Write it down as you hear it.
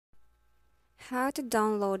How to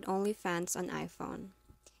download Onlyfans on iPhone.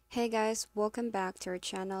 Hey guys, welcome back to our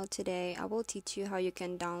channel. Today I will teach you how you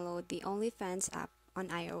can download the Onlyfans app on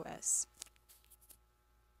iOS.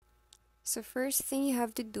 So first thing you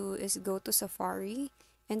have to do is go to Safari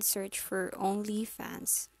and search for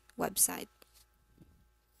Onlyfans website.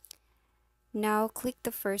 Now click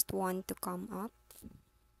the first one to come up.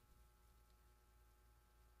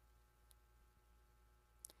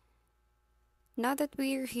 Now that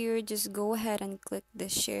we're here, just go ahead and click the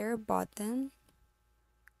share button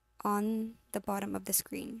on the bottom of the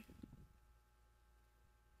screen.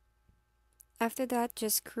 After that,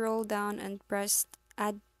 just scroll down and press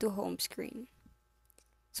add to home screen.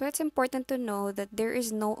 So it's important to know that there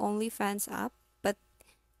is no OnlyFans app, but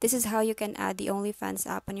this is how you can add the OnlyFans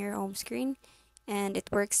app on your home screen, and it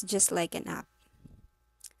works just like an app.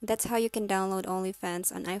 That's how you can download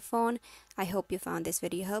OnlyFans on iPhone. I hope you found this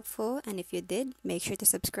video helpful, and if you did, make sure to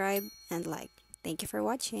subscribe and like. Thank you for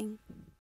watching.